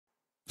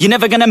You're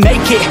never gonna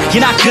make it,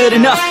 you're not good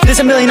enough. There's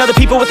a million other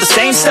people with the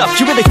same stuff.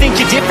 You really think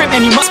you're different?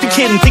 Man, you must be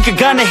kidding. Think you're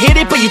gonna hit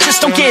it, but you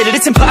just don't get it.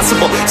 It's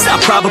impossible, it's not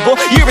probable,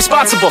 you're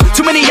irresponsible.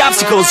 Too many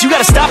obstacles, you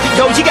gotta stop it,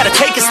 yo. You gotta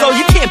take it slow,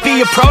 you can't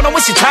be a pro. Don't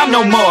waste your time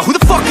no more. Who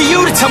the fuck are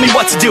you to tell me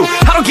what to do?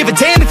 I don't give a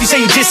damn if you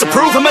say you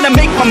disapprove. I'm gonna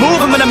make my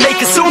move, I'm gonna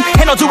make it soon.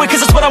 And I'll do it cause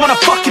it's what I wanna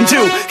fucking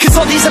do. Cause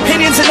all these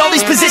opinions and all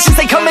these positions,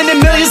 they come in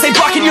millions, they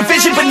blocking your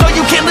vision. But no,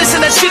 you can't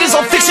listen, that shit is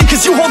all fiction.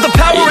 Cause you hold the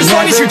power as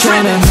long as you're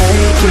dreaming.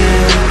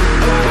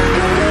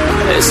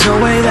 There's no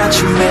way that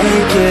you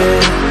make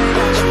it.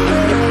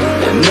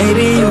 And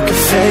maybe you can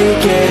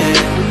fake it,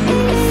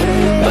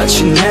 but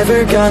you're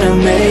never gonna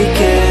make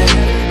it.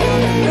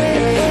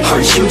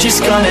 Are you just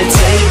gonna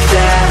take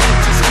that?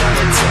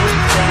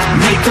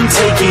 Make them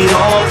take it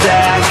all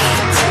back.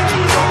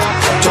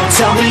 Don't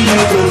tell me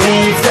you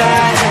believe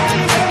that.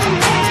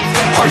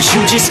 Are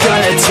you just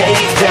gonna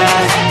take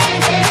that?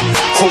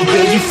 Or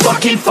will you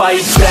fucking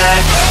fight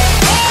back?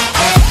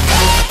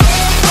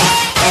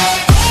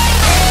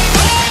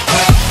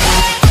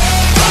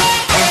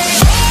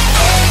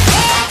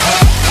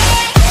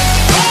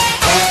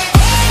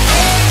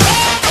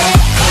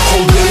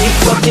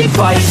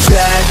 Fight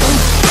back.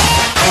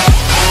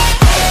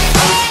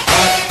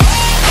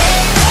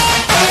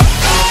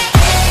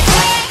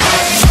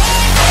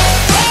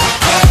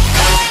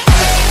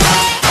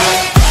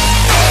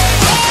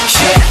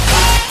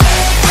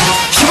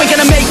 You ain't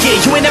gonna make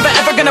it, you ain't never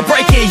ever gonna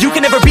break it. You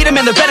can never beat them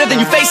and they're better than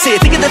you face it.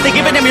 Thinking that they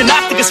give a damn, you're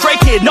not thinking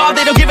straight, kid. No,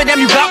 they don't give a damn,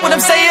 you got what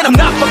I'm saying? I'm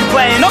not fucking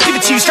playing, I'll give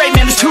it to you straight,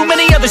 man. There's too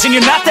many others and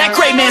you're not that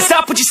great, man.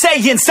 Stop what you're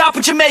saying, stop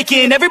what you're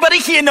making.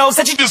 Everybody here knows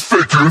that you just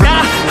faking.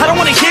 Nah, I don't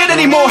wanna hear it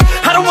anymore,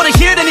 I don't wanna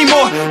hear it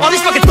anymore. All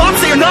these fucking thoughts,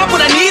 they are not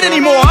what I need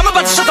anymore. I'm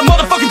about to shut the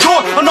motherfucking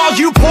door on all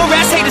you poor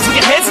ass haters with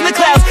your heads in the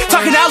clouds,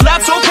 talking out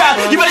loud so proud.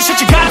 You better shut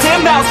your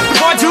goddamn mouth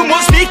before I do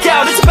more speak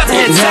out. It's about to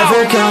head south.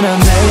 You're never gonna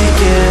make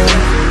it.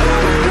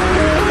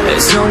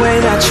 There's no way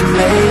that you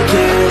make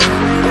it.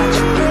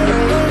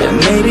 And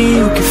maybe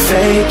you can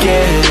fake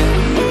it,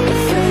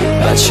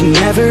 but you're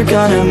never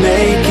gonna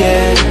make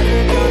it.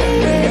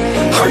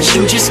 Are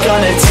you just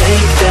gonna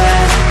take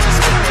that?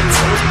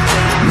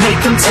 Make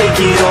them take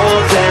it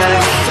all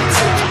back.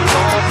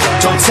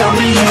 Don't tell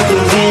me you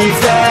believe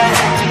that.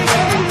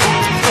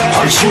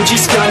 Are you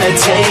just gonna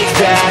take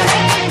that?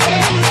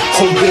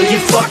 Or will you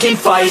fucking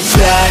fight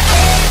back?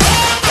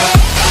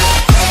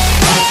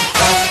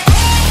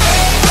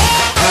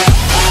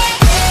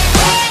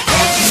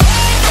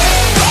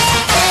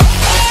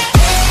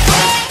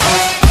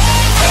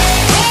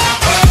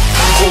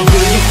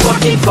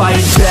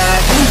 Fight back.